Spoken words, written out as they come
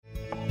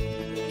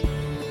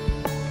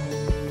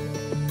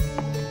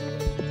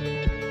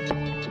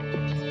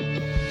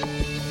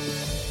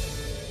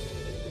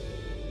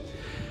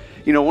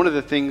You know, one of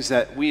the things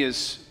that we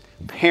as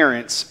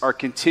parents are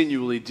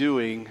continually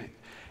doing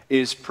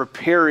is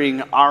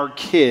preparing our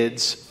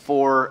kids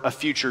for a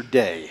future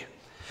day,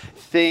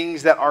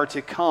 things that are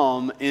to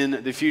come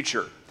in the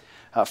future.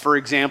 For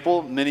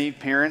example, many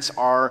parents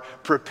are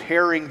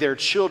preparing their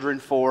children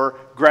for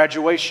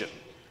graduation.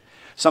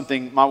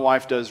 Something my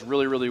wife does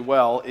really, really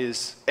well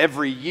is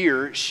every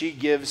year she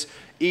gives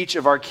each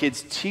of our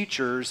kids'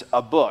 teachers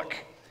a book.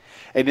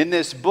 And in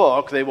this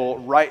book, they will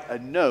write a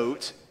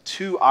note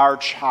to our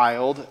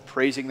child,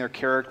 praising their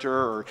character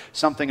or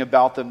something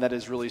about them that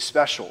is really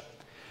special.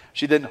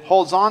 She then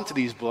holds on to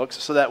these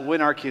books so that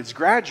when our kids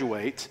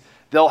graduate,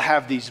 they'll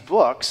have these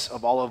books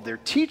of all of their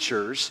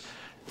teachers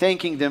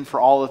thanking them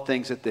for all the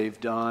things that they've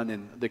done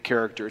and the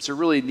character. It's a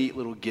really neat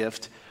little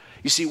gift.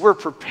 You see, we're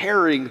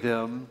preparing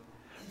them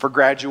for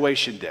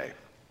graduation day.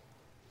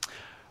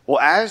 Well,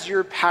 as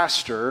your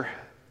pastor,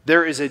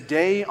 there is a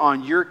day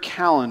on your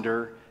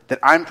calendar that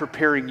I'm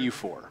preparing you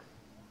for.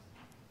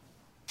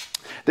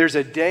 There's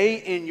a day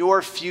in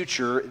your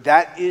future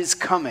that is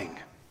coming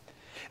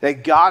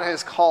that God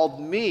has called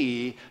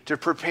me to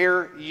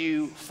prepare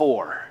you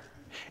for.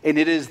 And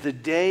it is the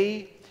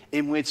day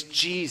in which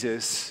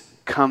Jesus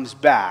comes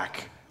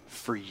back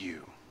for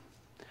you.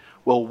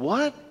 Well,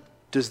 what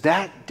does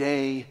that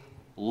day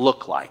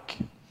look like?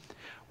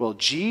 Well,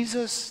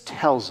 Jesus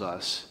tells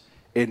us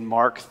in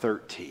Mark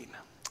 13.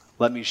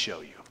 Let me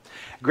show you.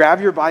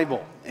 Grab your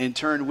Bible and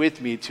turn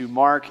with me to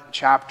Mark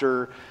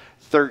chapter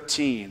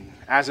 13.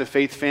 As a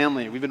faith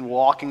family, we've been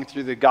walking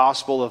through the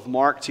Gospel of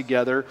Mark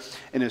together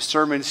in a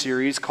sermon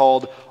series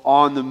called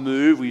On the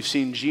Move. We've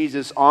seen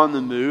Jesus on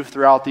the move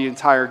throughout the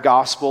entire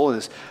Gospel in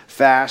this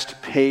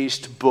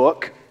fast-paced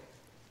book.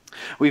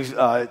 We've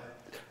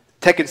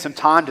taken some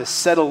time to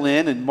settle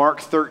in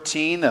Mark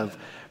 13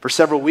 for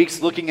several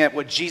weeks, looking at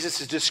what Jesus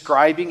is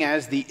describing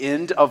as the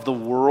end of the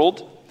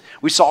world.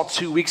 We saw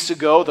 2 weeks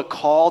ago the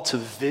call to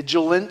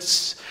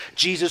vigilance.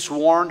 Jesus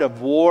warned of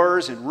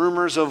wars and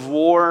rumors of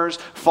wars,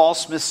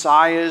 false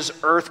messiahs,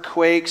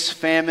 earthquakes,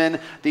 famine.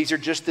 These are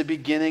just the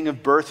beginning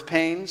of birth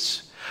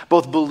pains.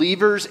 Both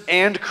believers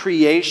and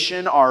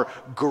creation are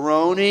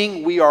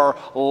groaning. We are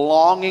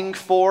longing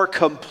for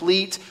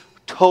complete,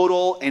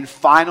 total, and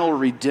final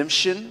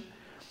redemption.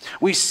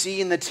 We see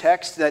in the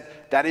text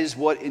that is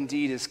what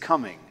indeed is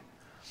coming.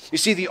 You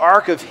see, the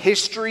arc of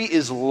history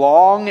is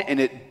long and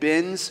it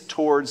bends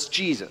towards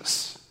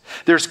Jesus.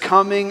 There's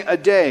coming a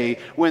day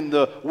when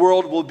the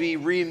world will be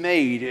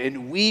remade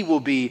and we will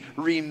be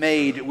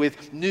remade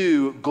with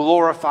new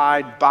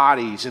glorified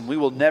bodies, and we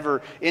will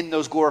never in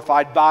those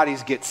glorified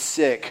bodies get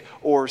sick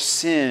or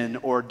sin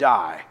or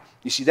die.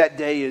 You see, that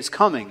day is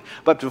coming.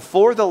 But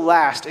before the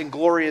last and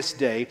glorious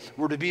day,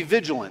 we're to be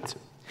vigilant.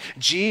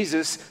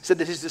 Jesus said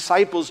that his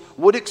disciples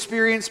would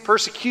experience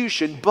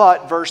persecution,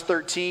 but, verse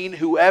 13,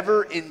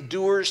 whoever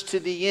endures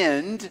to the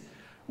end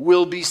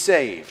will be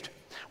saved.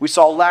 We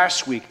saw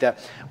last week that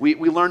we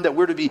learned that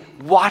we're to be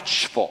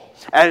watchful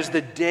as the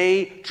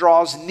day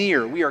draws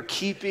near. We are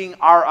keeping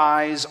our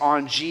eyes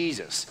on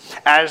Jesus.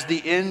 As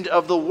the end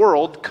of the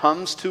world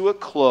comes to a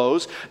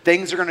close,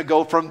 things are going to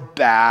go from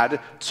bad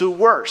to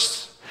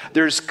worse.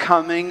 There's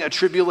coming a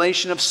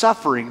tribulation of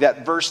suffering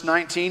that, verse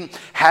 19,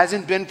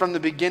 hasn't been from the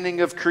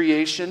beginning of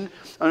creation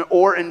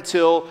or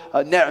until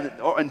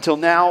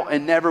now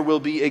and never will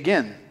be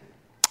again.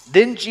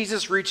 Then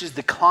Jesus reaches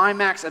the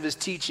climax of his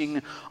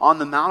teaching on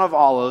the Mount of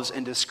Olives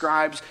and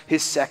describes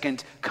his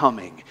second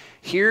coming.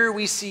 Here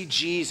we see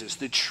Jesus,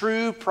 the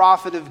true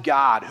prophet of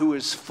God, who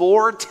is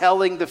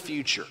foretelling the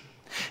future.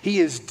 He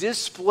is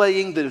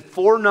displaying the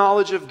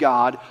foreknowledge of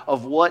God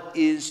of what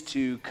is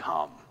to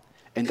come.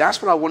 And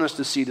that's what I want us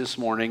to see this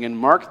morning in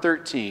Mark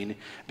 13,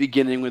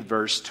 beginning with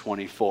verse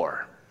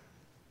 24.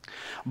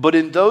 But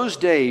in those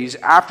days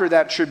after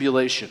that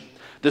tribulation,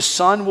 the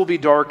sun will be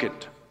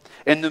darkened,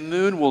 and the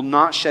moon will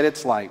not shed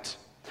its light.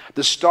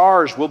 The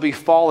stars will be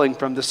falling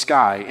from the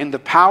sky, and the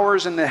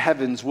powers in the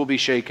heavens will be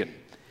shaken.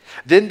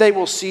 Then they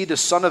will see the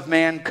Son of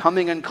Man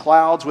coming in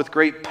clouds with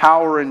great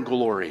power and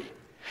glory.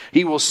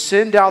 He will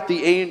send out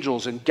the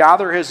angels and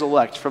gather his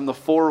elect from the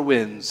four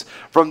winds,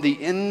 from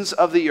the ends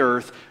of the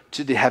earth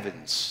to the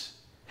heavens.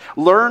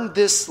 Learn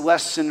this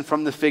lesson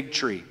from the fig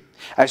tree.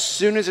 As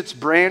soon as its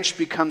branch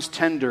becomes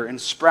tender and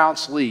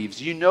sprouts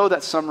leaves, you know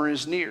that summer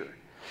is near.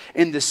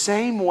 In the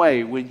same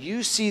way, when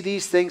you see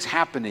these things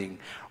happening,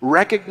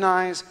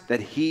 recognize that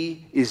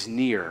he is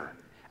near,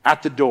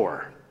 at the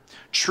door.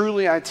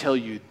 Truly, I tell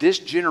you, this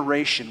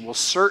generation will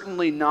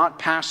certainly not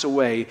pass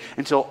away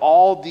until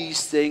all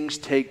these things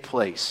take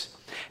place.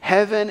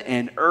 Heaven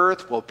and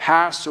earth will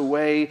pass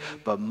away,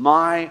 but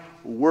my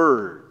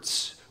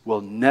words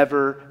will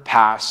never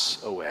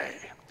pass away.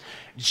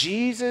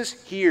 Jesus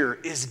here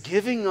is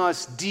giving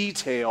us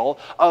detail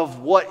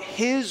of what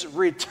his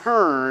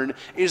return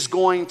is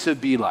going to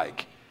be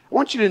like. I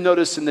want you to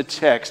notice in the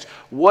text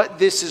what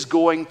this is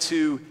going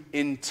to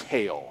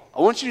entail.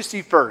 I want you to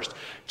see first,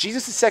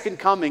 Jesus' second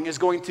coming is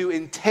going to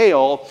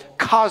entail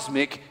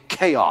cosmic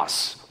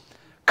chaos.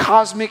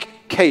 Cosmic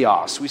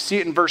chaos. We see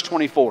it in verse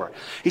 24.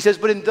 He says,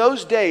 but in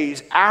those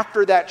days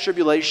after that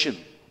tribulation,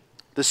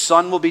 The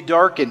sun will be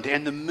darkened,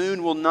 and the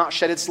moon will not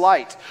shed its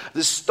light.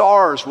 The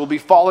stars will be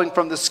falling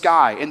from the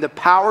sky, and the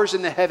powers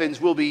in the heavens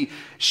will be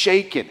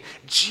shaken.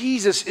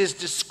 Jesus is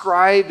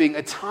describing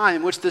a time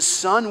in which the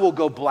sun will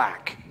go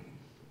black,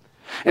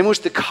 in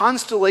which the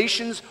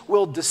constellations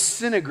will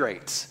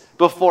disintegrate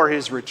before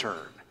his return.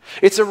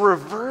 It's a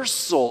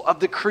reversal of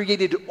the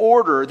created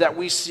order that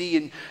we see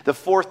in the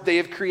fourth day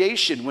of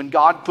creation, when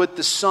God put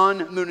the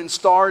sun, moon, and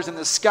stars in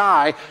the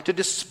sky to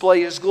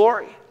display his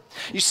glory.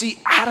 You see,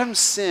 Adam's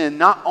sin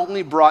not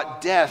only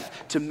brought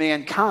death to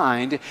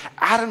mankind,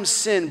 Adam's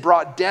sin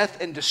brought death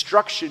and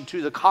destruction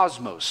to the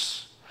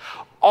cosmos.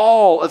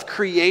 All of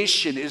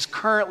creation is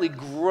currently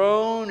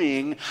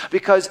groaning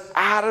because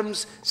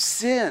Adam's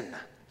sin.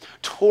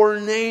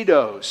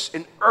 Tornadoes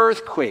and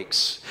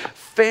earthquakes,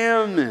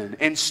 famine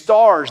and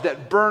stars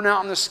that burn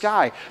out in the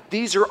sky.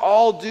 These are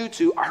all due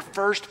to our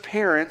first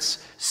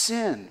parents'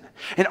 sin.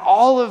 And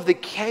all of the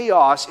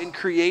chaos in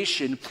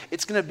creation,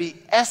 it's going to be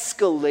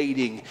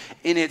escalating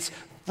in its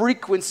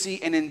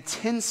frequency and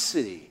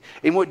intensity.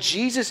 And what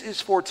Jesus is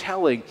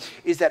foretelling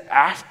is that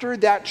after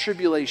that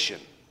tribulation,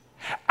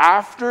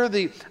 after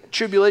the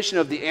tribulation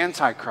of the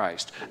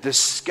Antichrist, the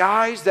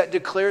skies that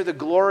declare the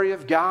glory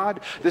of God,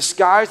 the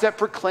skies that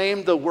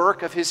proclaim the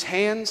work of his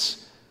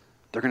hands,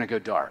 they're going to go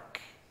dark.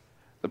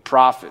 The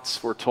prophets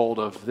foretold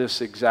of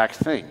this exact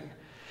thing.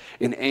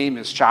 In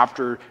Amos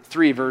chapter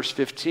 3, verse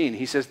 15,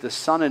 he says, the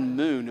sun and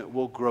moon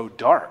will grow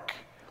dark,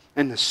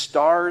 and the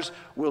stars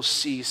will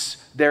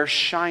cease their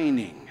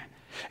shining.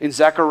 In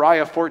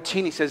Zechariah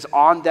 14, he says,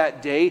 on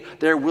that day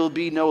there will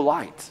be no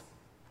light.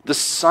 The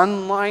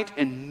sunlight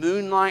and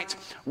moonlight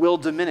will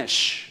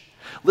diminish.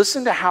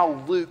 Listen to how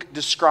Luke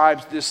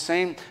describes this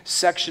same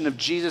section of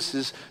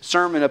Jesus'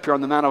 sermon up here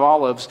on the Mount of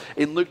Olives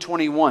in Luke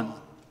 21.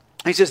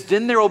 He says,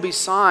 then there will be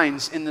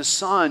signs in the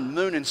sun,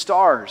 moon, and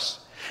stars,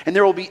 and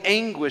there will be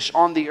anguish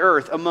on the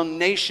earth among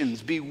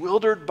nations,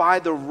 bewildered by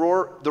the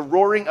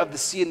roaring of the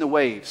sea and the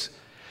waves.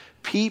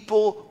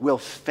 People will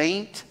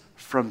faint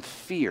from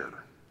fear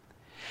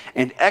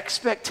and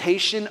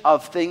expectation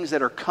of things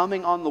that are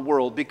coming on the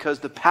world, because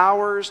the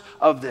powers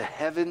of the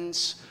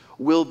heavens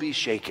will be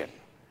shaken.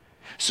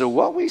 So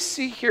what we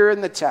see here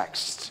in the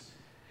text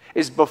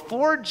is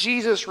before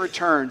Jesus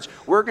returns,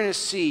 we're going to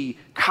see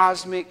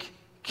cosmic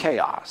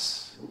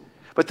chaos.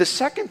 But the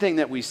second thing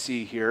that we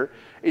see here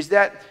is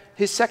that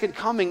his second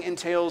coming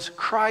entails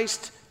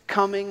Christ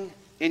coming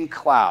in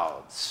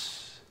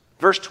clouds.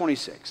 Verse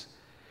 26.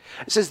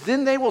 It says,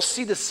 then they will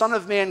see the Son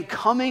of Man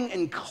coming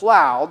in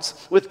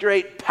clouds with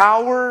great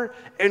power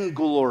and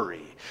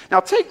glory. Now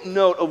take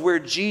note of where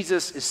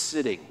Jesus is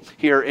sitting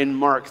here in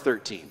Mark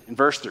 13, in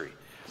verse 3.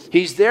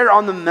 He's there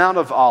on the Mount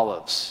of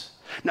Olives.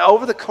 Now,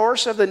 over the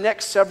course of the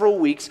next several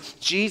weeks,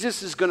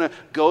 Jesus is going to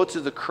go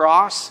to the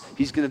cross.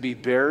 He's going to be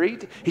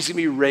buried. He's going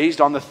to be raised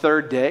on the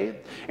third day.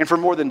 And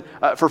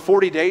for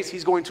 40 days,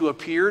 he's going to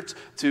appear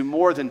to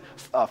more than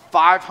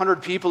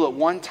 500 people at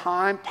one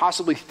time,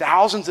 possibly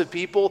thousands of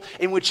people,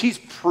 in which he's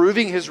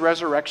proving his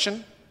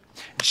resurrection.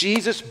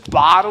 Jesus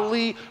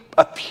bodily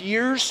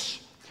appears,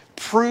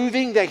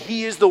 proving that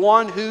he is the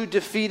one who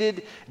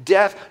defeated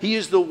death. He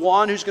is the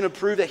one who's going to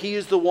prove that he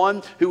is the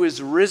one who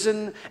is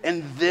risen.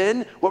 And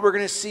then what we're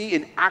going to see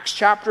in Acts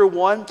chapter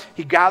 1,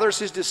 he gathers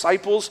his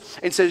disciples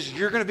and says,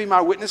 you're going to be my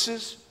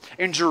witnesses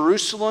in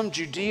Jerusalem,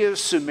 Judea,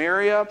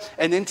 Samaria,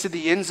 and then to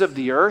the ends of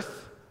the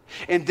earth.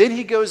 And then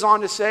he goes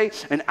on to say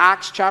in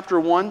Acts chapter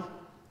 1,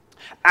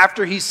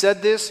 after he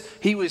said this,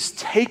 he was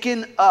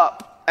taken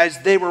up as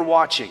they were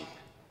watching,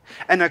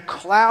 and a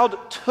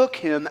cloud took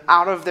him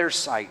out of their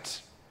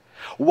sight.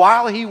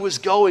 While he was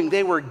going,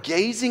 they were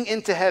gazing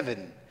into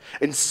heaven,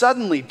 and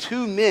suddenly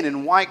 2 men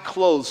in white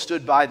clothes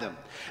stood by them.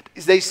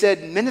 They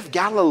said, men of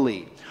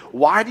Galilee,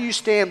 why do you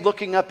stand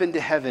looking up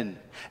into heaven?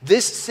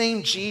 This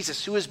same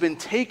Jesus who has been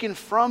taken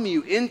from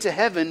you into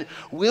heaven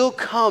will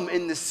come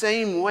in the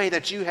same way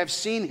that you have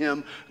seen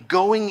him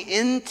going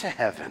into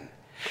heaven.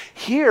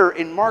 Here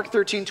in Mark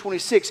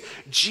 13:26,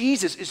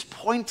 Jesus is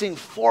pointing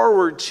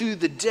forward to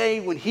the day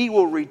when he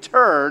will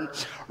return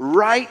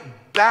right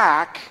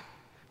back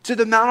to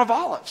the Mount of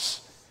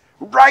Olives,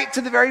 right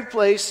to the very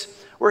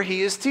place where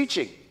he is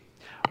teaching.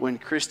 When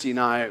Christy and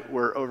I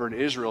were over in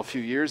Israel a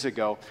few years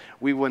ago,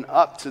 we went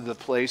up to the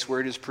place where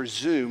it is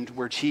presumed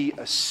where he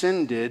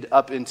ascended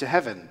up into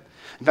heaven.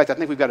 In fact, I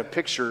think we've got a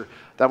picture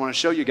that I want to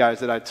show you guys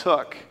that I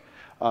took.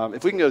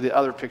 If we can go to the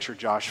other picture,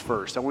 Josh,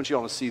 first. I want you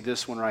all to see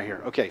this one right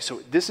here. Okay,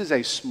 so this is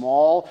a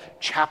small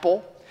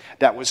chapel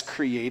that was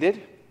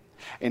created.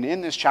 And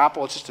in this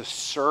chapel, it's just a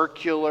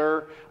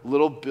circular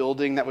little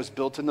building that was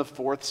built in the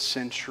 4th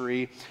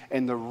century.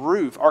 And the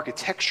roof,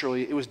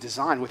 architecturally, it was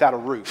designed without a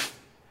roof.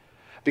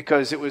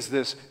 Because it was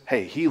this,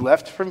 hey, he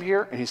left from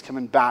here and he's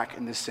coming back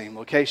in this same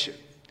location.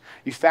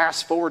 You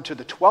fast forward to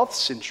the 12th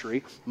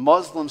century,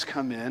 Muslims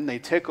come in, they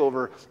take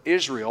over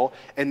Israel,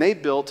 and they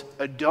built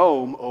a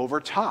dome over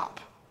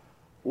top.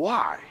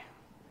 Why?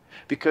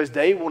 Because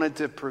they wanted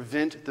to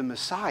prevent the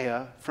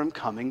Messiah from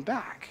coming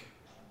back.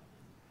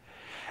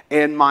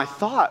 And my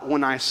thought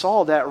when I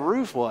saw that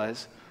roof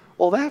was,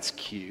 well, that's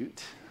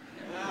cute.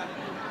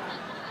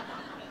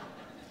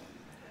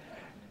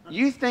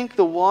 You think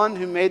the one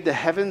who made the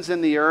heavens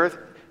and the earth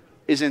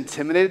is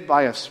intimidated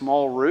by a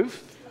small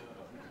roof?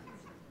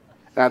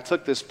 And I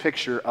took this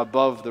picture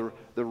above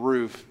the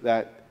roof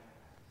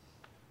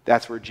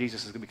that's where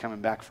Jesus is going to be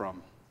coming back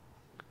from.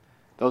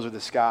 Those are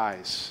the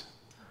skies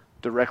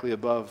directly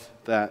above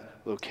that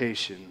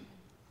location.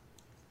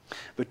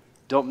 But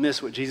don't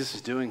miss what Jesus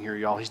is doing here,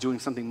 y'all. He's doing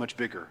something much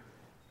bigger.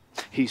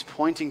 He's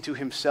pointing to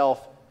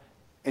himself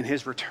in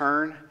his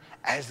return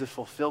as the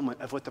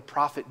fulfillment of what the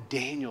prophet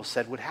Daniel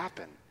said would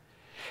happen.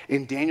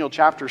 In Daniel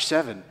chapter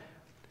 7,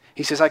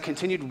 he says, I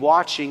continued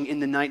watching in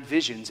the night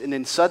visions, and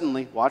then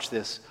suddenly, watch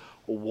this,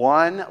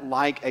 one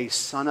like a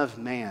son of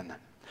man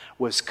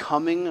was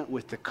coming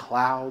with the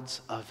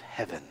clouds of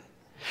heaven.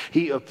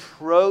 He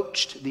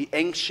approached the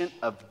Ancient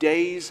of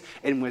Days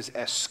and was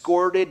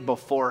escorted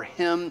before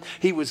him.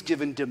 He was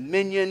given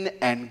dominion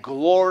and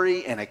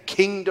glory and a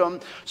kingdom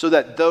so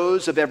that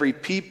those of every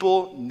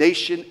people,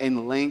 nation,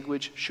 and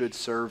language should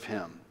serve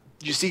him.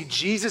 You see,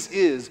 Jesus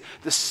is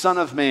the Son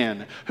of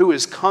Man who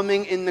is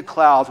coming in the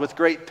clouds with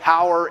great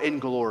power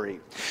and glory.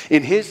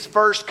 In his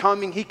first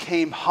coming, he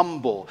came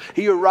humble.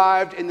 He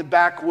arrived in the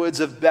backwoods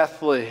of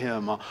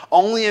Bethlehem.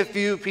 Only a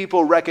few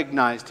people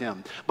recognized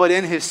him. But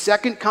in his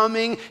second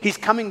coming, he's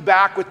coming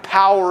back with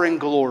power and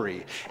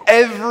glory.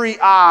 Every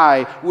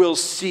eye will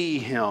see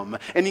him,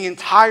 and the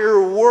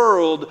entire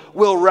world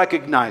will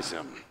recognize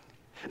him.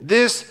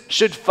 This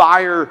should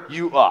fire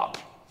you up.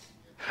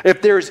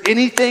 If there's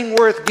anything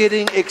worth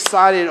getting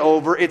excited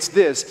over, it's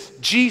this.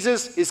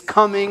 Jesus is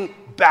coming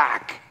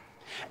back.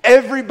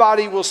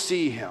 Everybody will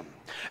see him.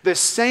 The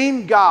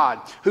same God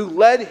who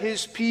led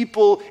his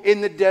people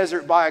in the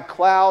desert by a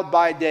cloud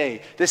by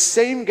day. The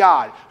same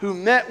God who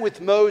met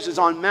with Moses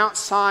on Mount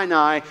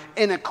Sinai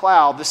in a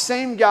cloud. The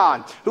same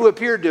God who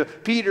appeared to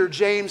Peter,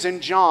 James,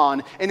 and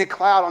John in a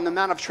cloud on the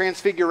Mount of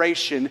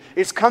Transfiguration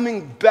is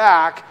coming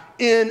back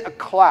in a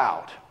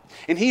cloud.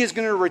 And he is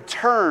going to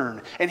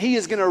return, and he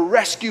is going to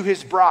rescue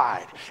his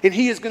bride. And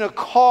he is going to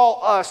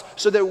call us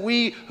so that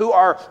we who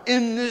are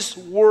in this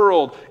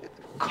world,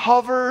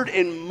 covered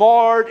and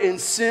marred in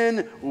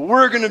sin,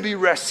 we're going to be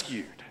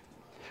rescued.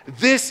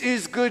 This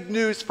is good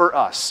news for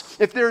us.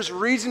 If there's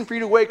reason for you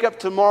to wake up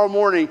tomorrow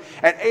morning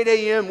at 8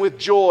 a.m. with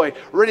joy,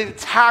 ready to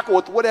tackle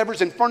with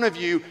whatever's in front of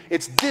you,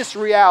 it's this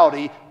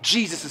reality: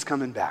 Jesus is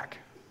coming back.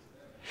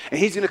 And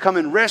he's going to come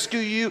and rescue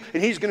you,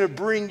 and he's going to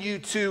bring you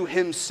to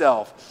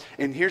himself.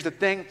 And here's the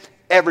thing,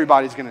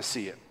 everybody's going to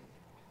see it.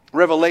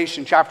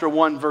 Revelation chapter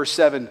 1, verse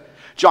 7,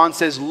 John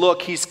says,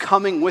 look, he's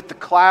coming with the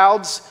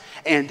clouds,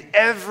 and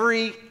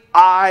every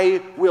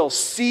eye will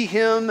see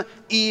him,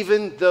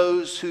 even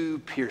those who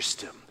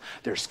pierced him.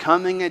 There's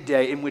coming a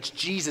day in which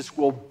Jesus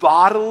will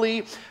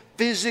bodily,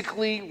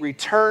 physically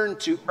return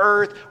to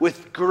earth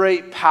with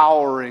great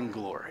power and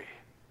glory.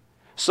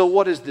 So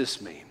what does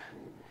this mean?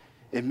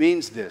 It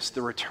means this: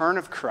 the return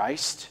of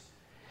Christ,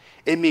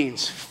 it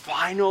means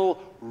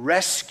final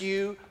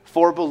rescue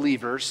for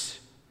believers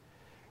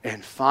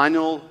and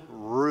final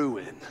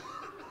ruin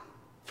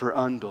for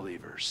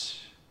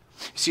unbelievers.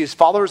 See, as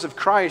followers of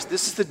Christ,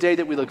 this is the day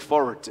that we look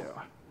forward to.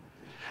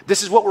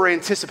 This is what we're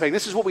anticipating.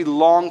 This is what we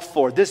long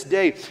for. This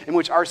day in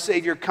which our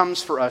Savior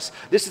comes for us.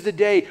 This is the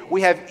day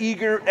we have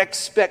eager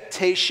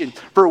expectation,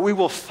 for we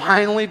will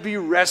finally be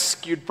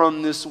rescued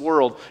from this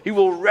world. He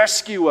will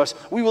rescue us.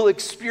 We will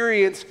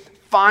experience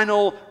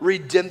final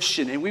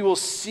redemption, and we will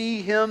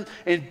see him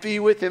and be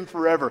with him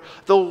forever.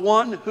 The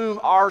one whom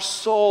our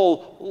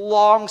soul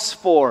longs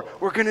for.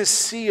 We're going to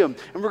see him,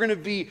 and we're going to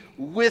be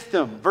with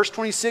him. Verse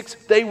 26,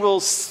 they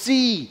will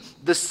see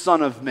the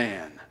Son of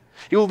Man.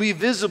 He will be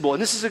visible,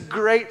 and this is a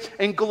great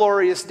and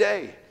glorious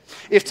day.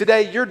 If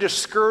today you're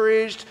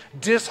discouraged,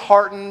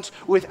 disheartened,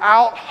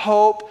 without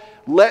hope,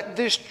 let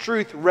this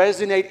truth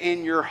resonate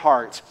in your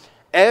heart.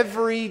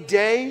 Every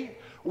day,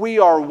 we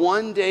are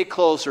one day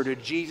closer to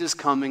Jesus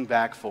coming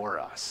back for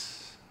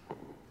us.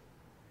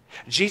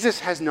 Jesus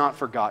has not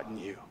forgotten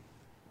you.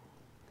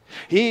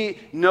 He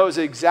knows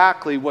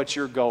exactly what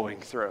you're going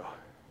through.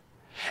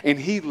 And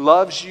he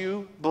loves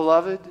you,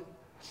 beloved.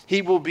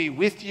 He will be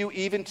with you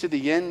even to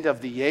the end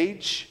of the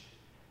age.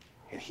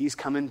 And he's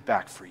coming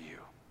back for you.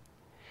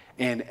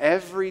 And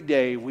every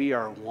day we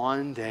are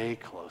one day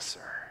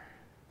closer.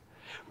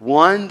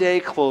 One day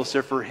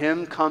closer for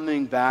him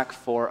coming back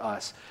for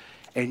us.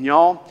 And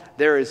y'all,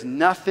 there is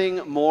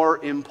nothing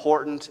more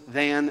important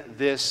than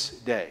this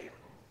day.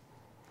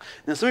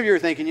 Now, some of you are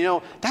thinking,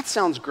 that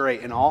sounds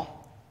great and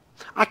all.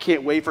 I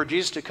can't wait for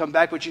Jesus to come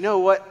back, but you know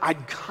what?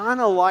 I'd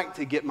kind of like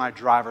to get my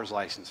driver's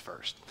license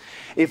first.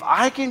 If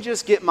I can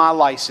just get my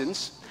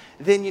license,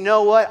 then you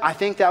know what? I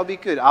think that would be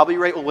good. I'll be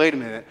right. Well, wait a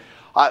minute.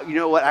 You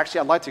know what? Actually,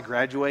 I'd like to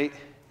graduate.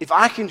 If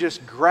I can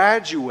just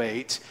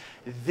graduate,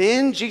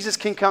 then Jesus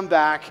can come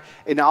back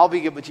and I'll be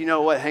good. But you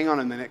know what? Hang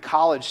on a minute.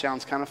 College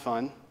sounds kind of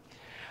fun.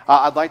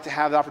 I'd like to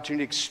have the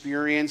opportunity to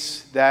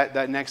experience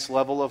that next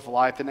level of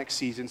life, the next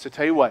season. So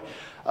tell you what,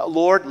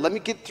 Lord, let me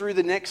get through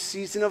the next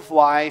season of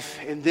life,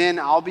 and then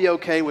I'll be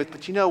okay with,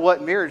 but you know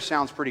what? Marriage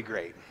sounds pretty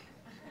great.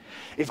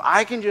 if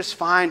I can just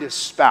find a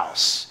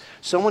spouse,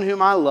 someone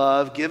whom I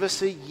love, give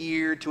us a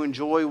year to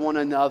enjoy one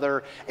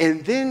another,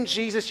 and then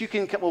Jesus, you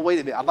can come, well, wait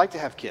a minute, I'd like to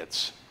have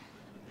kids.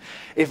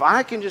 If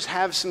I can just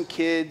have some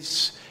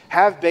kids,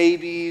 have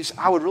babies,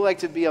 I would really like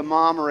to be a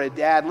mom or a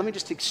dad. Let me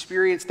just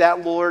experience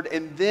that, Lord,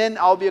 and then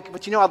I'll be okay.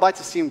 But I'd like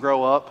to see them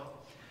grow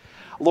up.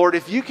 Lord,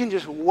 if you can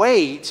just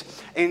wait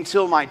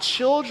until my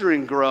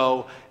children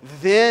grow,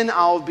 then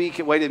I'll be,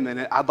 wait a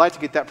minute, I'd like to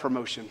get that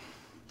promotion.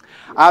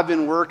 I've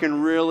been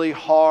working really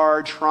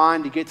hard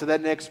trying to get to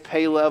that next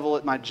pay level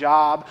at my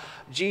job.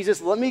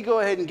 Jesus, let me go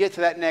ahead and get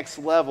to that next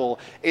level,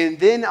 and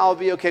then I'll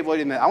be okay.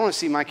 Wait a minute, I want to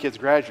see my kids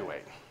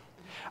graduate.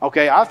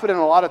 Okay, I've put in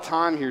a lot of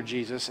time here,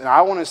 Jesus, and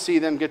I want to see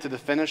them get to the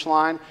finish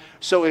line.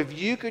 So if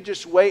you could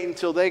just wait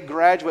until they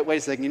graduate, wait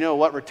a second, you know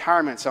what?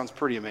 Retirement sounds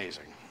pretty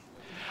amazing.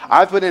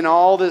 I've put in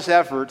all this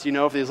effort,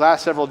 for these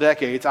last several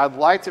decades. I'd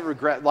like to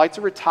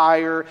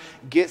retire,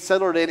 get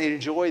settled in, and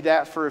enjoy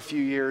that for a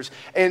few years.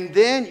 And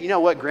then, you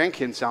know what?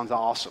 Grandkids sounds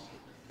awesome.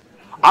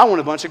 I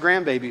want a bunch of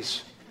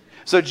grandbabies.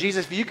 So,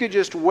 Jesus, if you could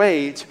just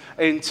wait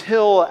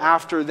until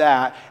after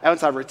that, and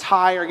once I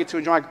retire, I get to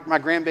enjoy my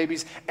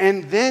grandbabies,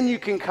 and then you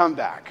can come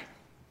back.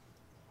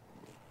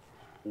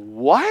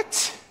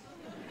 What?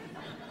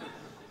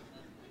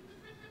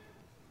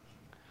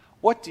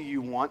 What do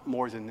you want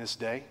more than this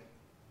day?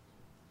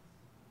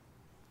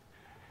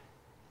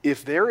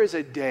 If there is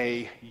a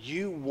day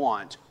you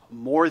want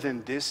more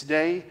than this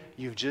day,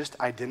 you've just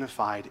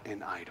identified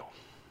an idol.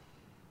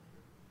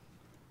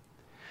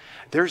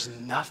 There's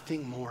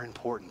nothing more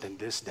important than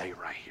this day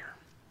right here.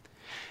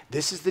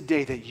 This is the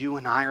day that you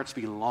and I are to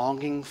be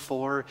longing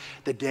for,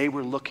 the day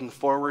we're looking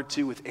forward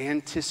to with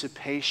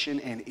anticipation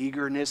and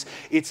eagerness.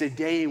 It's a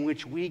day in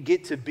which we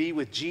get to be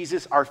with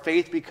Jesus. Our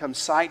faith becomes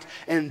sight,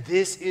 and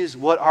this is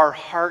what our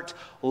heart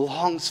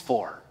longs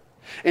for.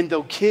 And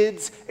though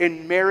kids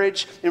and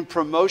marriage and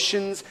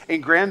promotions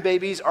and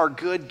grandbabies are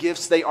good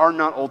gifts, they are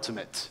not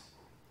ultimate.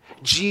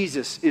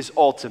 Jesus is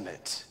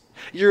ultimate.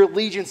 Your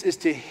allegiance is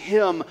to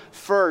Him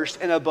first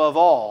and above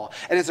all.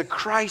 And as a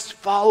Christ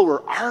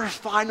follower, our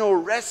final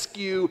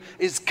rescue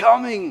is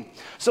coming.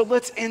 So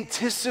let's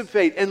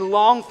anticipate and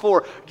long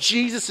for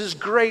Jesus'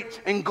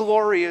 great and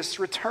glorious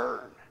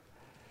return.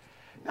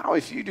 Now,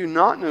 if you do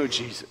not know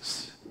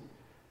Jesus,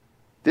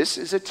 this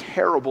is a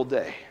terrible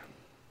day.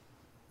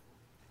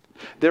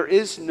 There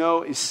is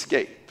no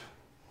escape.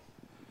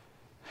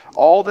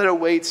 All that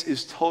awaits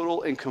is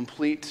total and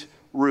complete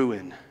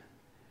ruin.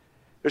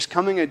 There's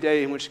coming a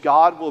day in which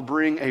God will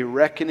bring a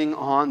reckoning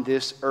on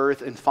this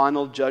earth and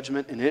final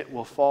judgment, and it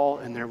will fall,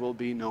 and there will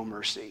be no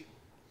mercy.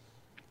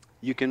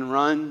 You can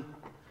run,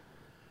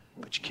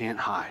 but you can't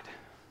hide.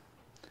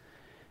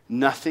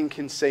 Nothing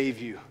can save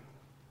you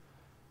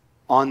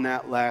on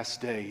that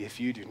last day if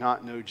you do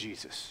not know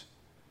Jesus.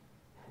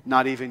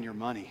 Not even your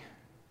money.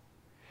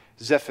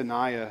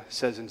 Zephaniah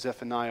says in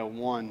Zephaniah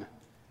 1,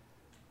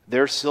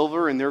 their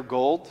silver and their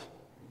gold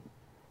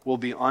will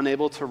be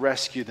unable to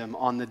rescue them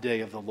on the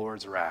day of the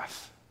Lord's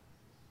wrath.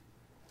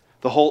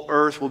 The whole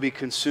earth will be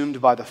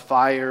consumed by the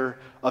fire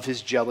of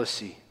His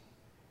jealousy.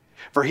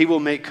 For He will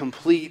make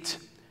complete,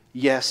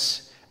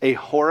 yes, a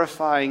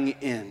horrifying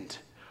end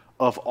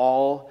of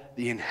all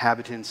the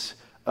inhabitants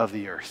of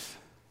the earth.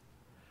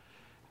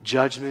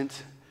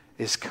 Judgment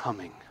is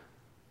coming.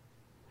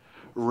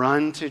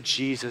 Run to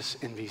Jesus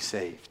and be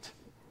saved.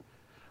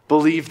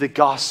 Believe the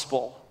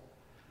gospel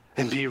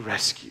and be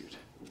rescued.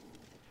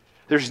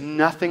 There's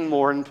nothing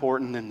more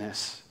important than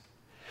this.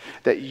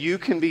 That you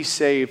can be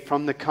saved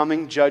from the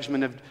coming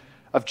judgment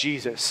of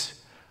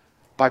Jesus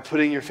by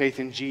putting your faith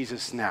in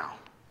Jesus now.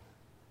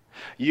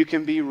 You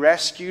can be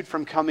rescued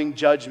from coming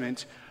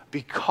judgment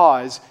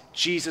because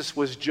Jesus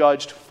was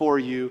judged for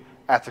you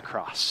at the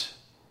cross.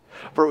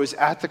 For it was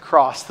at the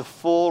cross the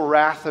full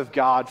wrath of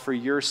God for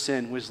your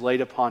sin was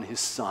laid upon His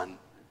Son.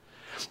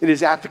 It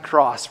is at the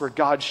cross where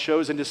God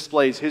shows and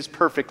displays His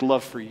perfect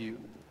love for you.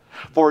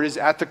 For it is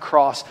at the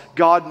cross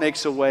God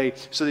makes a way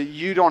so that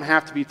you don't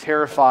have to be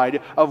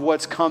terrified of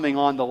what's coming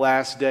on the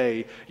last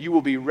day. You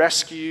will be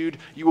rescued,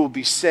 you will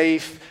be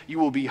safe, you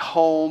will be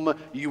home,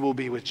 you will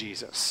be with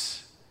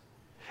Jesus.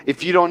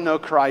 If you don't know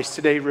Christ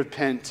today,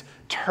 repent,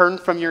 turn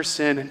from your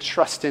sin and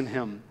trust in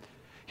Him.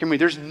 Hear me,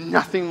 there's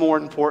nothing more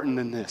important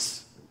than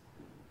this.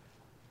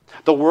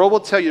 The world will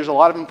tell you there's a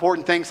lot of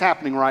important things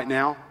happening right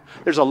now.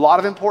 There's a lot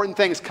of important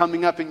things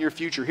coming up in your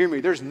future. Hear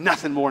me, there's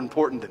nothing more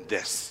important than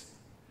this.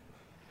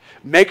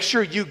 Make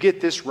sure you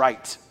get this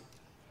right.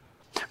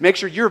 Make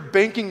sure you're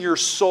banking your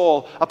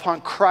soul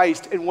upon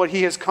Christ and what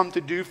He has come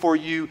to do for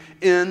you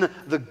in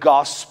the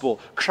gospel.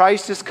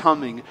 Christ is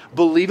coming.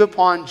 Believe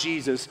upon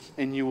Jesus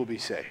and you will be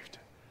saved.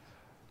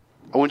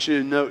 I want you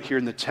to note here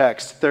in the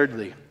text,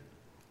 thirdly,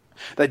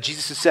 that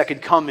Jesus'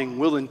 second coming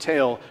will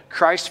entail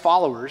Christ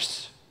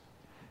followers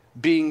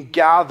being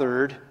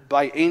gathered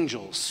by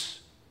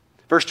angels.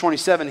 Verse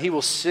 27, He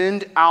will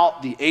send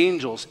out the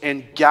angels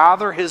and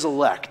gather His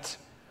elect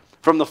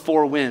from the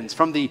four winds,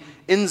 from the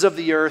ends of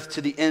the earth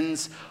to the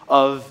ends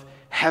of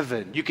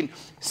heaven. You can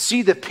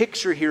see the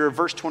picture here of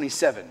verse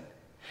 27.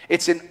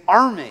 It's an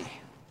army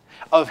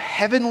of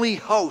heavenly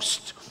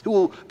hosts who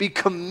will be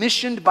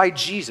commissioned by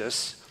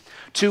Jesus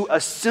to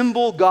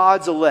assemble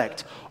God's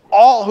elect,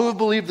 all who have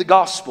believed the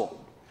gospel.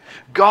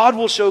 God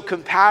will show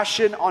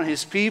compassion on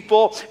his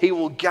people. He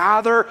will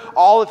gather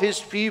all of his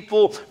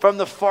people from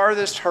the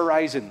farthest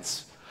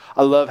horizons.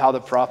 I love how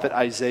the prophet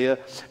Isaiah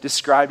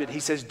described it. He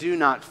says, "Do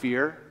not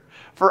fear,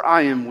 for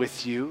I am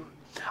with you.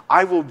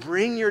 I will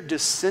bring your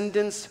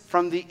descendants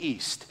from the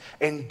east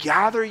and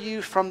gather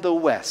you from the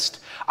west.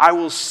 I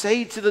will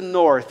say to the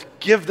north,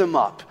 give them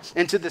up,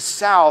 and to the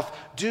south,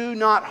 do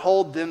not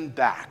hold them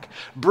back.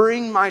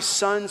 Bring my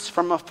sons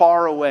from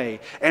afar away,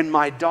 and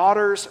my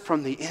daughters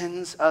from the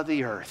ends of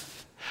the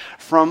earth."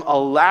 From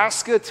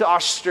Alaska to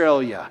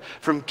Australia,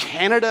 from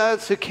Canada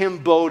to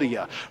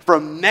Cambodia,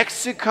 from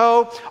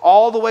Mexico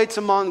all the way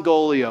to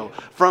Mongolia,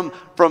 from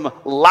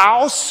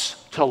Laos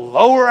to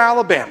Lower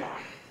Alabama.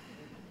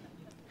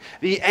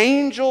 The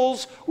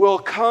angels will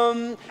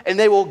come and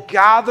they will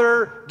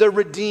gather the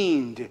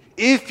redeemed.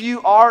 If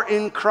you are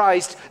in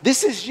Christ,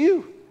 this is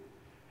you.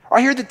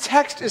 Right here, the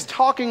text is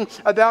talking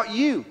about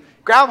you.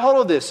 Grab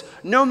hold of this.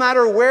 No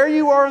matter where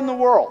you are in the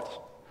world,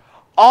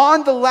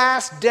 on the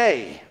last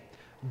day,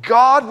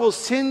 God will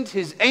send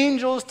his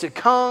angels to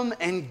come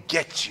and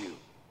get you.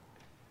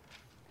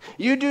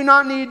 You do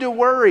not need to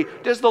worry.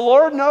 Does the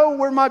Lord know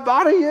where my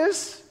body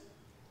is?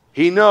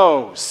 He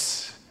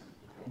knows.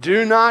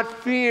 Do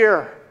not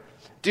fear.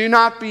 Do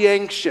not be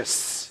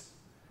anxious.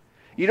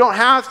 You don't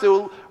have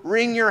to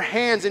wring your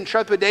hands in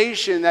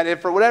trepidation that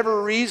if for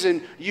whatever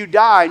reason you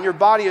die and your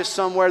body is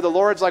somewhere, the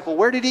Lord's like, well,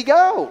 where did he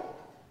go?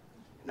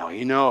 No,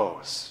 he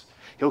knows.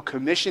 He'll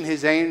commission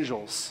his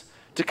angels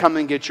to come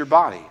and get your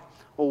body.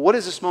 Well, what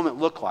does this moment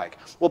look like?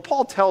 Well,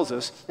 Paul tells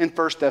us in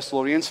 1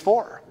 Thessalonians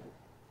 4.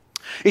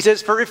 He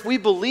says, "For if we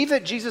believe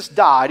that Jesus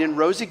died and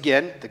rose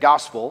again," the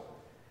gospel,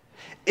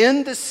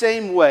 "in the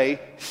same way,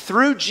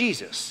 through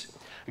Jesus,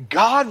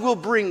 God will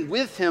bring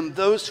with him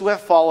those who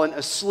have fallen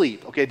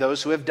asleep." Okay,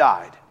 those who have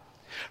died.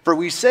 "For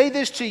we say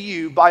this to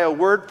you by a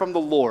word from the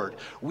Lord.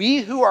 We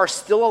who are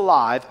still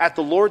alive at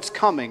the Lord's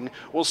coming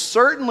will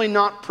certainly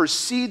not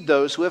precede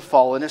those who have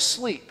fallen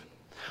asleep.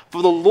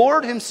 For the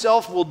Lord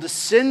himself will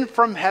descend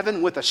from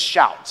heaven with a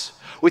shout,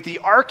 with the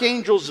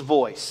archangel's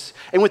voice,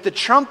 and with the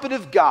trumpet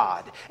of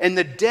God, and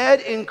the dead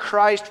in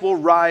Christ will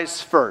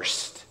rise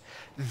first.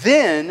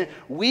 Then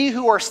we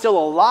who are still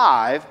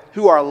alive,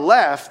 who are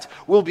left,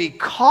 will be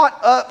caught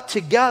up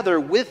together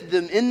with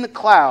them in the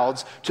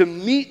clouds to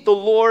meet the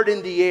Lord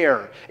in the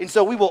air. And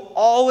so we will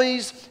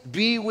always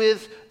be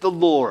with the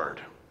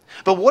Lord."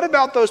 But what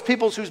about those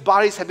people whose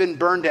bodies have been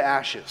burned to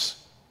ashes?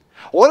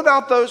 What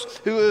about those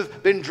who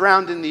have been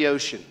drowned in the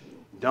ocean?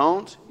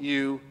 Don't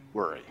you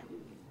worry.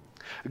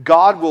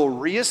 God will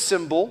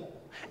reassemble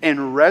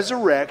and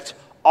resurrect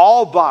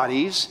all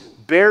bodies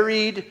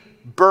buried,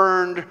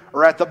 burned,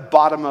 or at the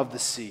bottom of the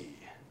sea.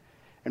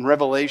 In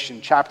Revelation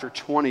chapter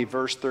 20,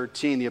 verse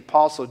 13, the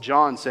Apostle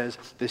John says,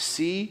 the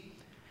sea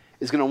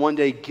is going to one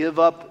day give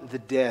up the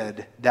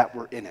dead that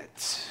were in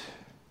it.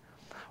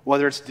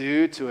 Whether it's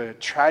due to a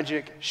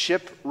tragic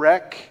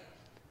shipwreck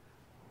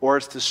or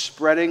it's the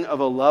spreading of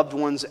a loved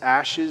one's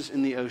ashes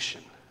in the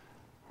ocean.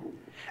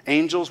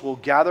 Angels will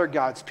gather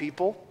God's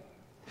people,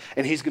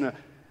 and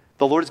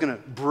the Lord is going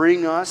to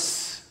bring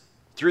us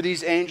through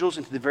these angels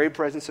into the very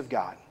presence of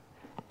God.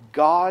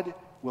 God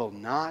will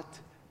not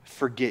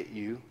forget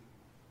you.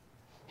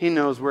 He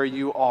knows where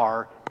you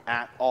are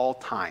at all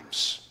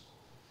times.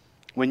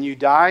 When you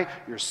die,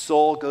 your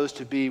soul goes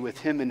to be with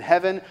him in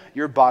heaven.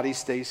 Your body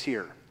stays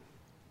here.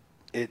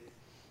 It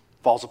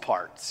falls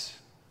apart.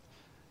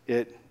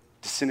 It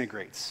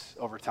disintegrates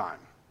over time.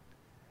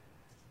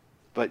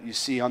 But you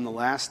see, on the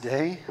last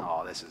day,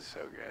 oh, this is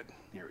so good.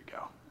 Here we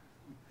go.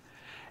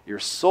 Your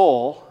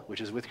soul, which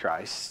is with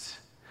Christ,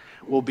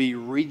 will be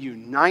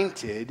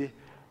reunited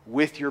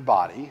with your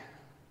body,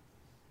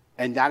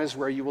 and that is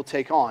where you will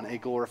take on a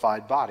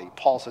glorified body.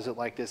 Paul says it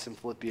like this in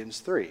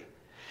Philippians 3.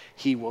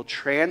 He will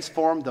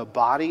transform the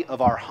body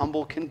of our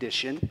humble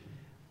condition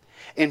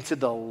into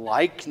the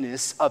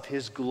likeness of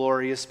his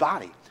glorious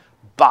body,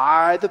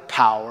 by the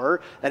power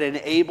that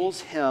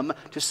enables him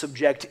to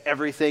subject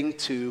everything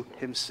to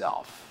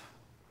himself.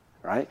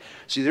 Right?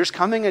 See, there's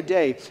coming a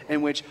day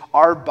in which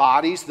our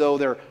bodies, though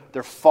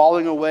they're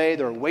falling away,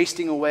 they're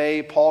wasting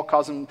away. Paul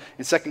calls them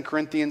in 2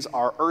 Corinthians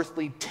our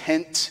earthly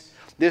tent.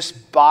 This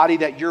body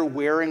that you're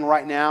wearing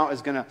right now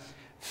is going to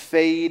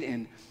fade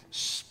and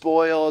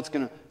spoil. It's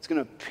going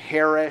to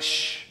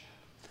perish.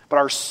 But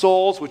our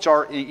souls, which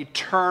are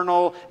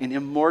eternal and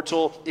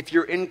immortal, if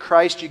you're in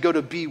Christ, you go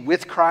to be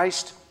with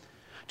Christ.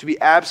 To be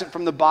absent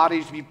from the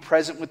body, to be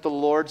present with the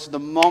Lord. So the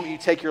moment you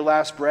take your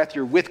last breath,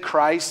 you're with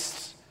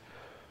Christ.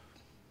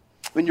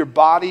 When your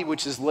body,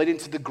 which is laid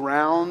into the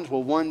ground,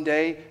 will one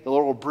day, the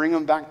Lord will bring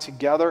them back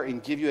together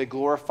and give you a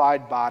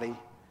glorified body.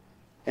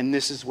 And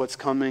this is what's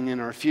coming in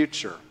our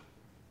future.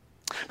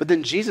 But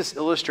then Jesus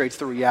illustrates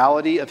the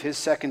reality of his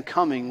second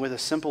coming with a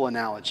simple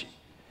analogy.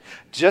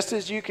 Just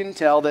as you can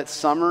tell that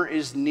summer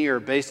is near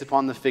based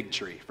upon the fig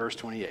tree, verse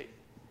 28.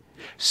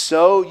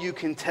 so you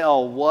can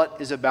tell what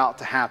is about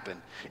to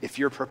happen if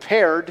you're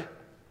prepared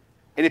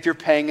and if you're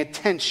paying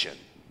attention.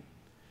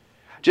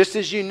 Just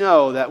as you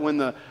know that when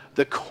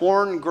the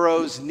corn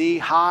grows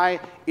knee-high,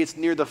 it's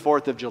near the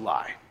 4th of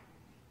July.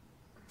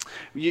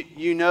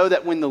 You know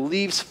that when the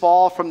leaves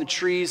fall from the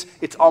trees,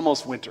 it's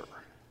almost winter.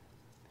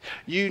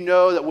 You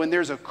know that when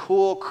there's a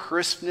cool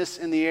crispness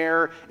in the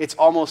air, it's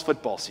almost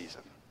football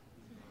season.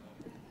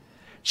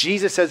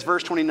 Jesus says,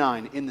 verse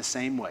 29, in the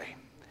same way,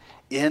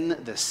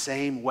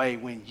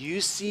 when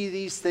you see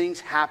these things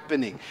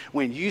happening,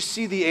 when you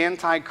see the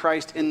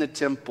Antichrist in the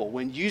temple,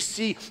 when you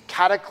see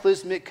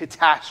cataclysmic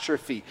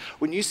catastrophe,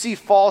 when you see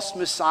false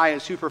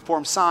messiahs who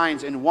perform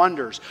signs and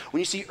wonders, when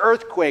you see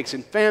earthquakes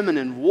and famine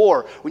and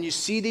war, when you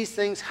see these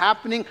things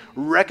happening,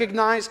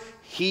 recognize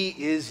he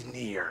is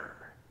near.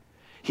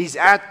 He's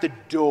at the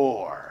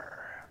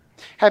door.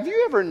 Have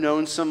you ever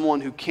known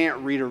someone who can't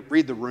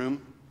read the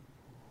room?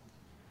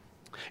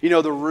 You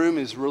know, the room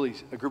is really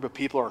a group of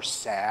people who are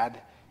sad,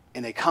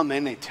 and they come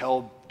in, they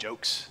tell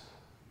jokes.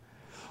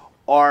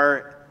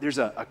 Or there's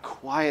a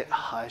quiet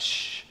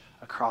hush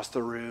across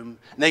the room,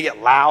 and they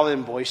get loud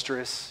and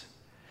boisterous.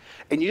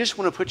 And you just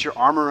want to put your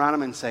arm around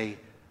them and say,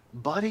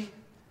 buddy,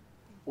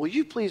 will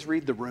you please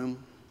read the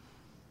room?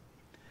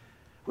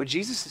 What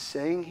Jesus is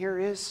saying here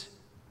is,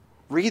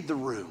 read the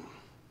room.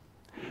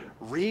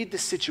 Read the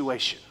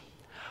situation.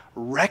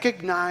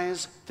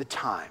 Recognize the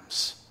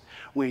times.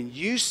 When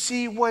you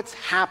see what's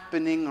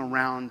happening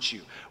around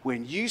you,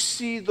 when you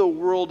see the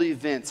world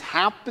events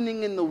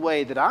happening in the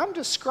way that I'm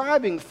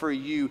describing for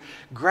you,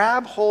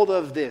 grab hold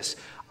of this.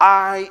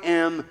 I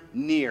am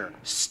near,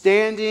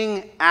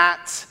 standing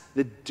at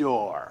the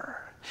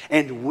door.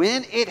 And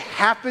when it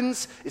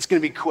happens, it's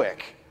going to be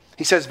quick.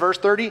 He says, verse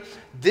 30,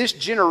 this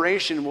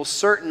generation will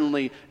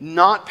certainly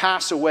not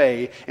pass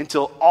away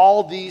until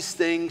all these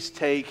things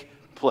take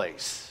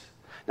place.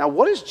 Now,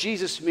 what does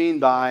Jesus mean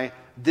by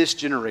this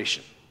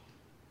generation?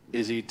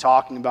 Is he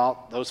talking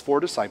about those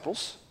 4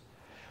 disciples?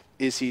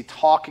 Is he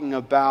talking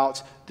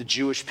about the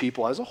Jewish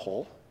people as a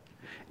whole?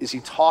 Is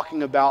he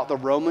talking about the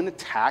Roman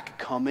attack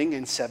coming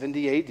in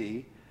 70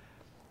 AD?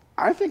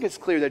 I think it's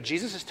clear that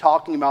Jesus is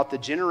talking about the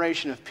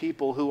generation of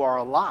people who are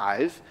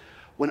alive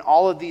when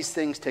all of these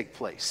things take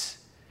place.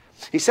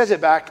 He says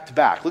it back to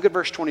back. Look at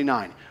verse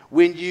 29.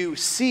 When you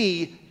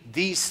see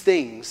these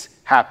things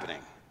happening.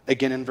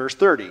 Again in verse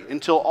 30.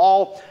 Until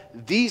all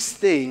these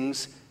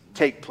things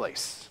take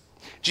place.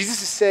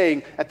 Jesus is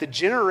saying that the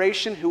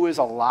generation who is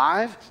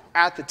alive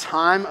at the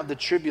time of the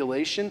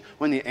tribulation,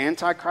 when the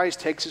Antichrist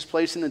takes his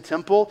place in the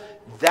temple,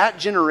 that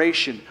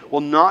generation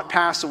will not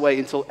pass away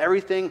until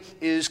everything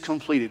is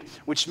completed,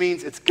 which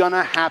means it's going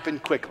to happen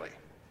quickly.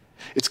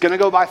 It's going to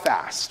go by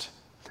fast.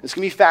 It's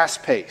going to be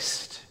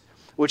fast-paced,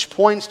 which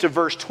points to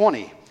verse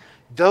 20.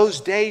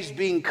 Those days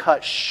being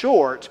cut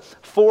short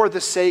for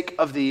the sake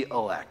of the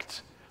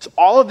elect. So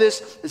all of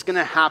this is going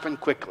to happen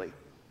quickly.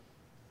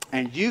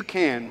 And you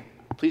can,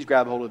 please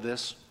grab hold of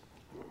this,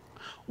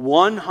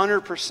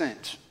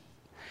 100%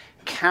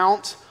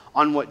 count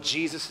on what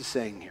Jesus is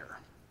saying here.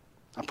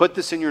 I'll put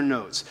this in your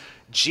notes.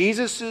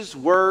 Jesus'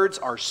 words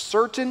are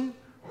certain,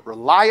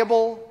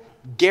 reliable,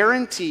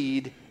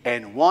 guaranteed,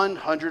 and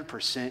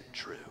 100%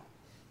 true.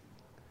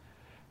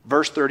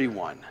 Verse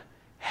 31,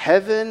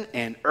 heaven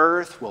and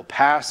earth will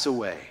pass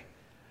away,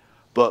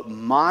 but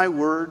my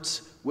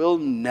words will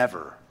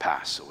never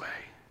pass away.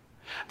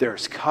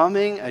 There's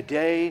coming a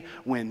day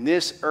when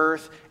this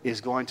earth is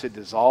going to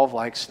dissolve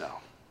like snow.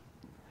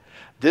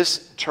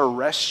 This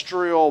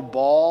terrestrial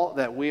ball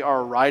that we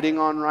are riding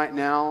on right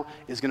now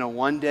is going to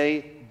one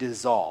day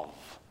dissolve.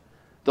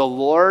 The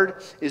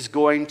Lord is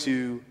going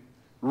to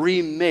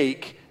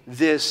remake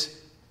this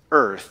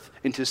earth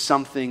into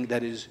something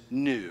that is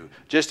new.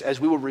 Just as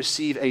we will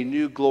receive a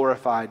new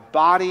glorified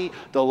body,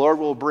 the Lord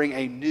will bring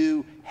a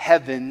new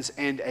heavens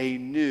and a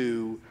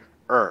new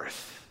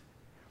earth.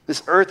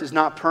 This earth is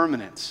not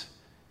permanent.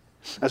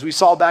 As we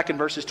saw back in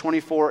verses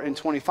 24 and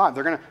 25,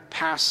 they're going to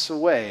pass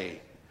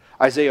away.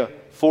 Isaiah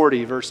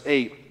 40, verse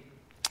 8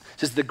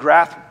 says, the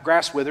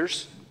grass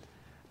withers,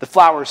 the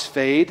flowers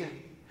fade,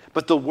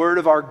 but the word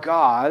of our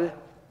God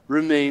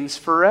remains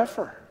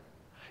forever.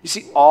 You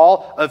see,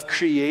 all of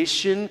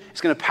creation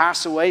is going to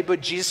pass away,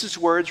 but Jesus'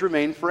 words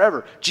remain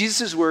forever.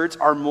 Jesus' words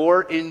are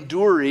more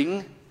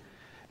enduring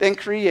than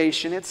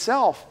creation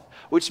itself,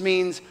 which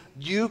means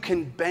you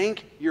can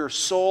bank your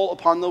soul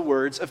upon the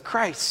words of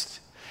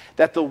Christ.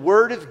 That the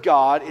word of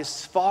God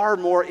is far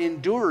more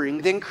enduring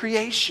than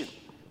creation.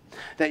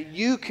 That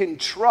you can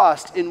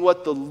trust in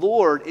what the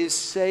Lord is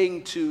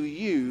saying to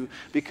you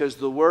because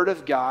the word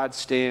of God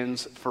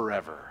stands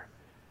forever.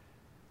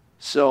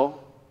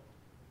 So,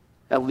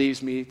 that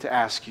leaves me to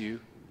ask you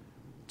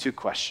 2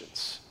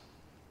 questions.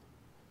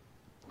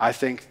 I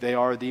think they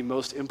are the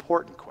most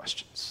important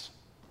questions.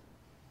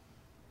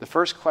 The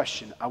first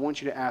question I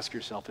want you to ask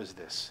yourself is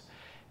this: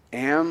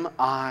 am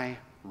I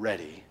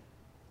ready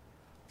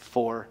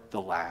for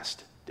the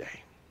last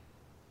day?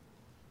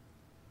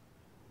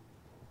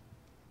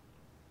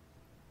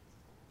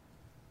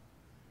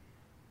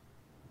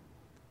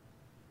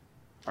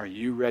 Are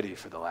you ready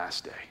for the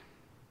last day?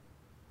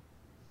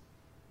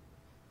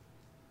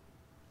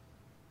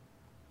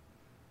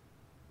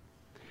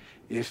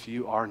 If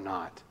you are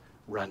not,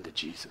 run to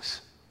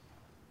Jesus.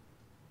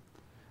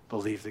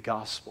 Believe the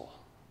gospel.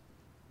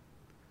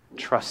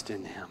 Trust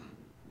in him.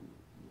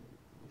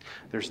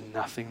 There's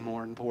nothing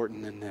more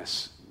important than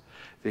this,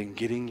 than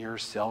getting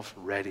yourself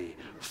ready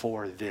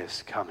for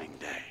this coming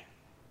day.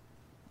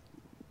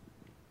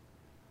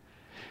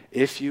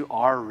 If you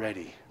are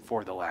ready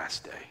for the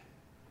last day,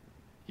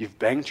 you've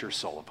banked your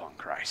soul upon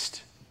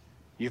Christ.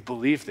 You've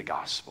believed the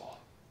gospel.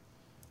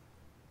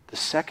 The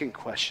second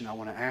question I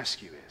want to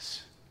ask you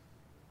is,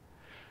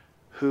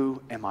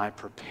 who am I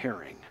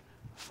preparing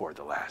for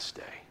the last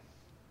day?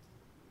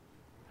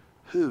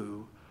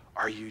 Who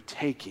are you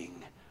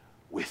taking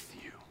with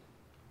you?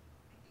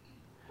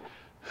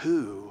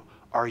 Who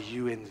are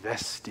you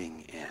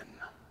investing in?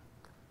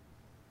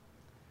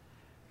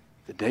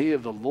 The day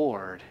of the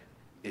Lord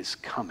is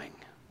coming.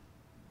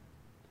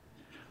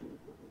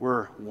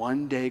 We're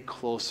one day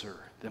closer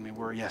than we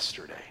were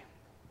yesterday.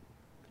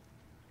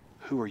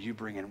 Who are you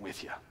bringing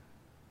with you?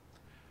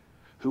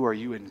 Who are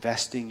you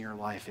investing your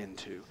life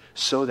into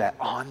so that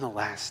on the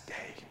last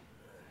day,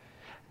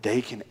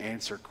 they can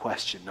answer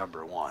question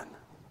number one?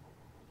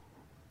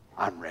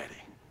 I'm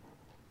ready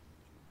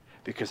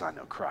because I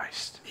know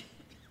Christ.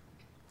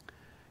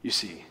 You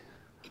see,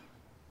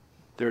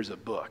 there's a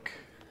book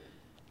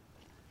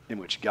in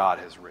which God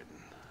has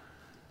written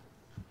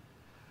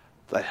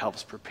that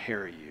helps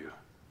prepare you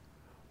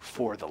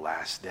for the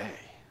last day.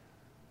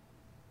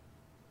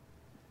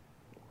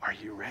 Are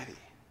you ready?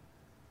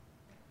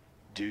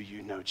 Do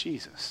you know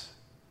Jesus?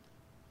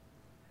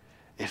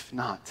 If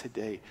not,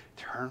 today,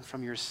 turn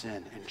from your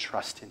sin and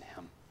trust in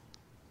him.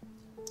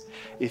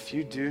 If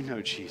you do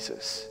know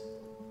Jesus,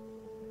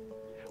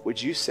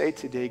 would you say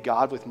today,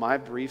 God, with my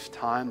brief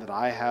time that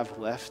I have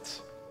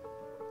left,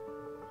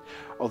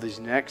 or these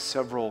next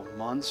several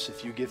months,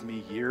 if you give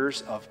me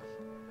years of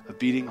a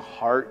beating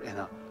heart and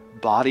a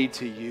body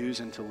to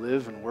use and to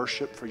live and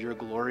worship for your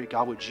glory,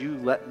 God, would you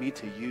let me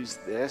to use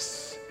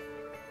this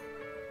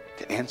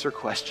to answer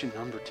question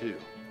number two?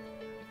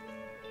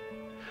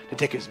 To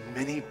take as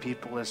many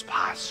people as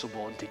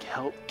possible and to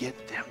help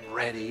get them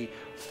ready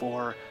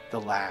for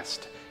the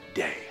last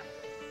day.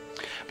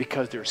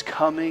 Because there's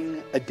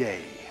coming a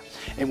day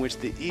in which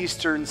the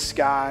eastern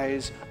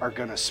skies are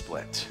going to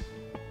split.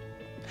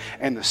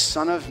 And the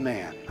Son of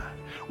Man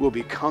will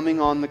be coming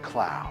on the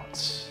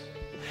clouds.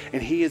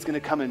 And he is going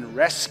to come and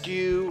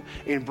rescue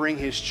and bring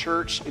his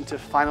church into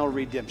final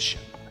redemption.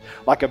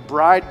 Like a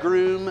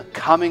bridegroom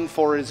coming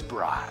for his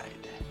bride.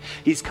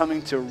 He's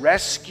coming to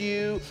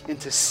rescue and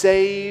to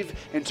save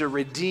and to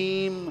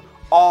redeem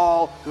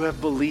all who have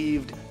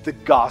believed the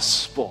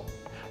gospel.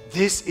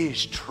 This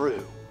is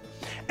true,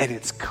 and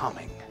it's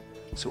coming.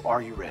 So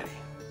are you ready?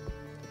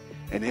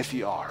 And if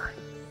you are,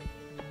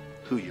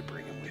 who are you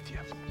bringing with you?